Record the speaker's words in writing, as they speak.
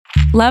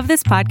Love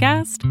this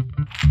podcast?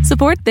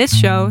 Support this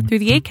show through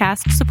the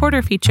Acast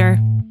supporter feature.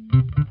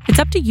 It's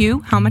up to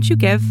you how much you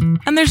give,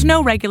 and there's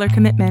no regular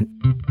commitment.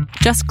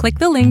 Just click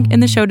the link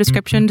in the show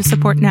description to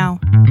support now.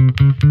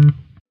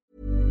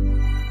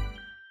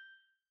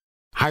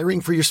 Hiring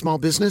for your small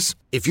business?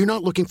 If you're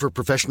not looking for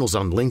professionals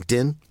on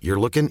LinkedIn, you're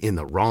looking in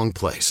the wrong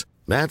place.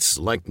 That's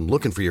like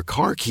looking for your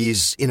car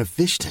keys in a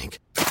fish tank.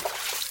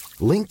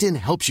 LinkedIn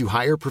helps you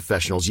hire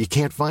professionals you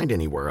can't find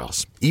anywhere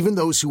else, even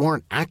those who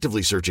aren't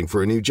actively searching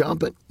for a new job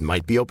but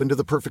might be open to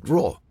the perfect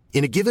role.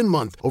 In a given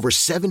month, over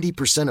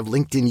 70% of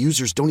LinkedIn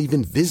users don't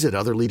even visit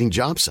other leading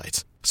job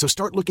sites. So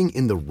start looking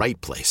in the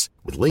right place.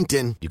 With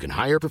LinkedIn, you can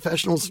hire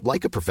professionals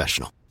like a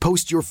professional.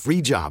 Post your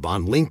free job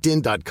on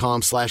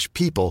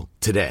linkedin.com/people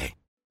today.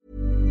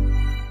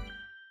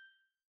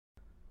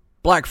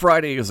 Black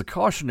Friday is a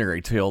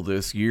cautionary tale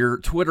this year.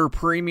 Twitter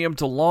Premium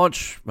to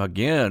launch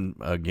again,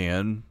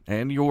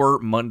 and your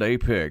Monday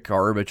pick,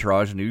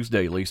 Arbitrage News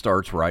Daily,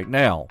 starts right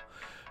now.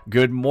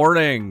 Good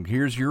morning.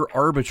 Here's your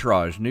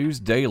Arbitrage News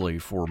Daily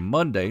for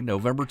Monday,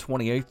 November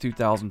 28th,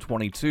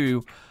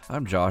 2022.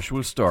 I'm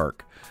Joshua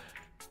Stark.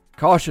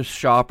 Cautious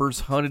shoppers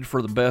hunted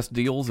for the best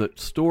deals at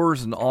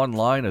stores and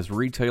online as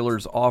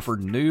retailers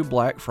offered new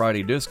Black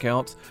Friday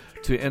discounts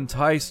to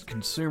entice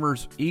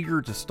consumers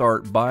eager to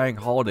start buying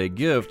holiday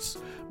gifts,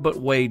 but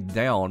weighed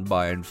down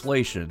by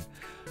inflation.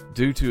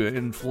 Due to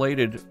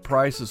inflated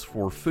prices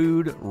for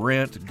food,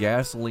 rent,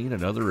 gasoline,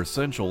 and other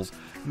essentials,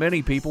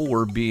 many people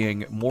were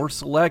being more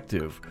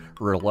selective,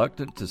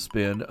 reluctant to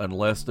spend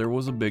unless there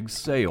was a big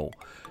sale.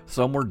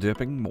 Some were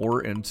dipping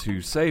more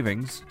into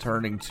savings,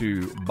 turning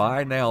to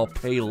buy now,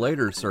 pay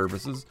later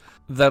services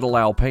that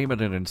allow payment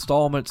in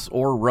installments,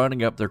 or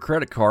running up their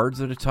credit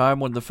cards at a time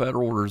when the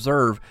Federal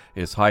Reserve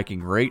is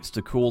hiking rates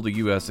to cool the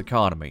U.S.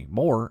 economy.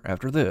 More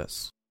after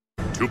this.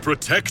 To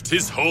protect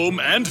his home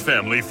and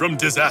family from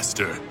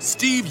disaster,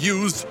 Steve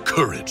used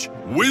courage,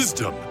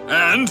 wisdom,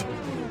 and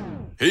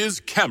his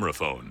camera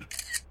phone.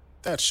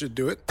 That should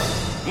do it.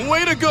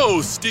 Way to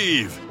go,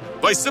 Steve!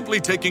 By simply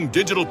taking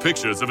digital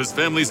pictures of his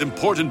family's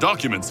important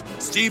documents,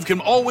 Steve can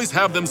always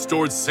have them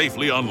stored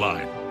safely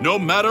online, no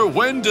matter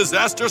when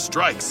disaster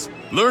strikes.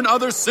 Learn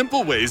other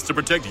simple ways to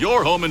protect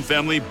your home and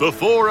family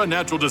before a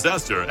natural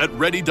disaster at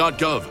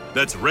ready.gov.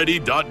 That's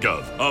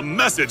ready.gov. A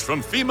message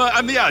from FEMA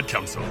and the Ad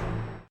Council.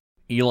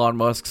 Elon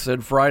Musk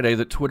said Friday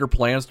that Twitter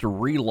plans to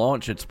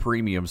relaunch its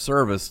premium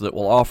service that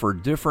will offer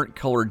different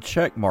colored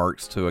check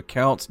marks to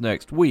accounts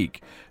next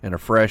week, in a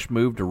fresh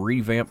move to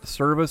revamp the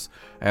service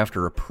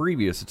after a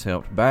previous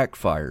attempt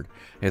backfired.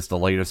 It's the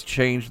latest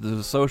change to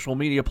the social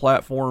media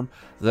platform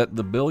that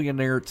the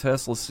billionaire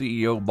Tesla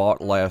CEO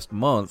bought last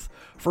month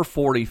for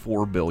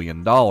 $44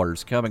 billion,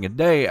 coming a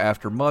day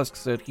after Musk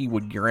said he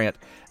would grant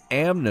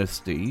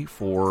amnesty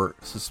for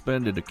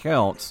suspended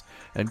accounts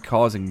and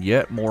causing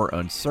yet more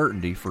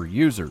uncertainty for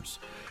users.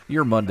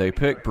 Your Monday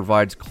pick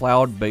provides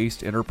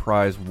cloud-based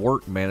enterprise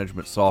work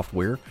management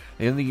software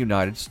in the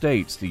United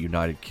States, the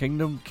United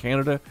Kingdom,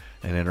 Canada,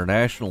 and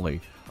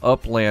internationally.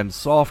 Upland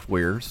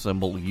Software,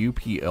 symbol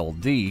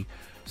UPLD,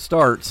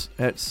 starts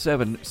at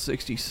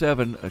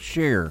 $7.67 a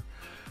share.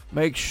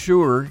 Make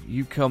sure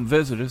you come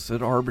visit us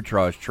at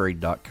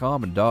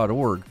arbitragetrade.com and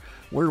 .org,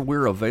 where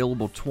we're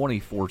available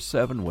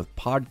 24/7 with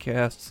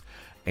podcasts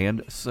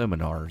and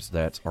seminars.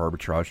 That's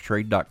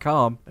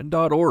arbitragetrade.com and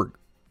 .org.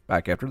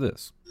 Back after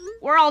this.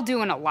 We're all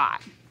doing a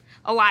lot.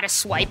 A lot of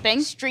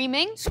swiping,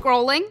 streaming,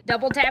 scrolling,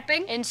 double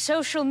tapping, and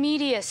social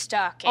media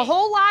stalking. A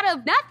whole lot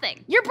of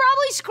nothing. You're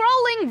probably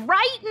scrolling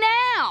right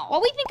now. While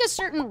we think a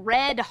certain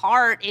red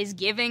heart is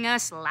giving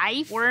us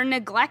life, we're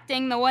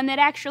neglecting the one that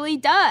actually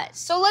does.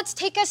 So let's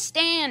take a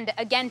stand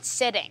against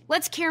sitting.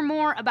 Let's care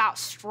more about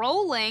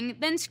strolling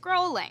than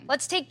scrolling.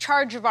 Let's take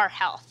charge of our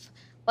health.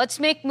 Let's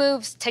make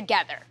moves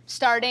together,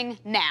 starting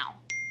now.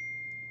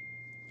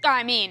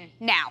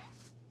 Now.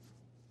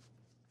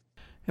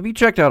 Have you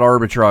checked out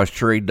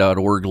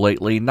arbitragetrade.org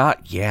lately?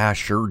 Not, yeah,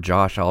 sure,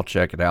 Josh, I'll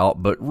check it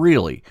out, but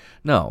really,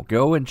 no,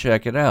 go and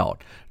check it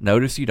out.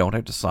 Notice you don't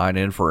have to sign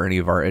in for any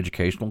of our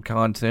educational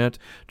content.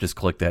 Just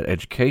click that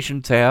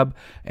education tab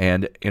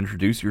and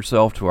introduce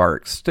yourself to our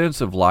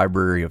extensive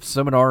library of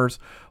seminars,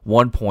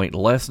 1-point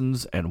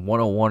lessons, and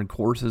 101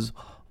 courses,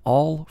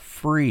 all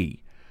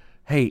free.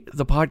 Hey,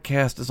 the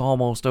podcast is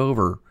almost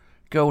over.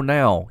 Go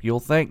now. You'll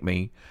thank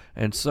me.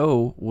 And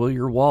so will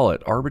your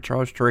wallet.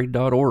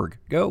 arbitragetrade.org.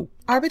 Go.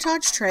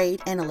 Arbitrage Trade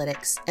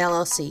Analytics,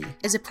 LLC,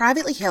 is a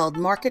privately held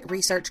market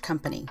research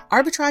company.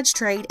 Arbitrage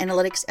Trade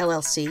Analytics,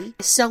 LLC,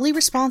 is solely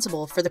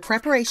responsible for the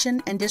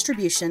preparation and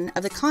distribution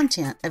of the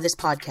content of this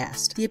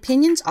podcast. The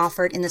opinions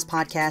offered in this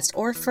podcast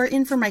are for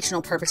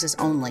informational purposes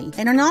only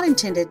and are not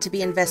intended to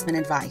be investment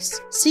advice.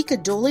 Seek a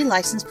duly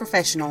licensed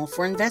professional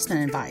for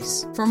investment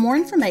advice. For more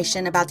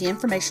information about the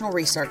informational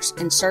research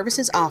and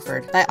services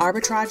offered by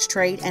Arbitrage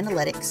Trade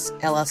Analytics,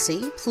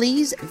 LLC,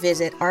 please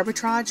visit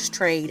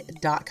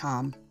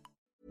arbitragetrade.com.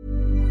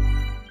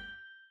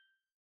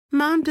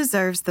 Mom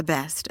deserves the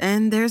best,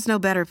 and there's no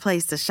better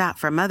place to shop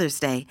for Mother's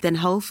Day than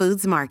Whole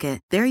Foods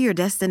Market. They're your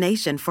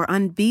destination for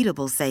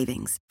unbeatable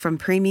savings, from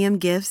premium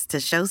gifts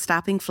to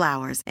show-stopping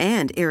flowers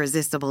and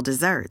irresistible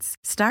desserts.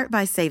 Start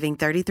by saving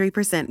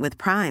 33% with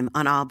Prime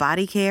on all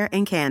body care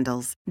and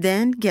candles.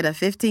 Then get a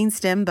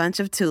 15-stem bunch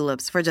of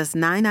tulips for just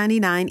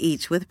 $9.99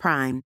 each with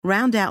Prime.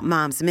 Round out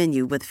Mom's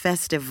menu with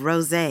festive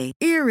rosé,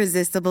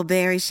 irresistible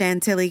berry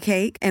chantilly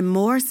cake, and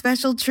more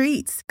special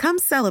treats. Come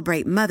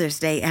celebrate Mother's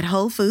Day at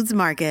Whole Foods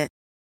Market.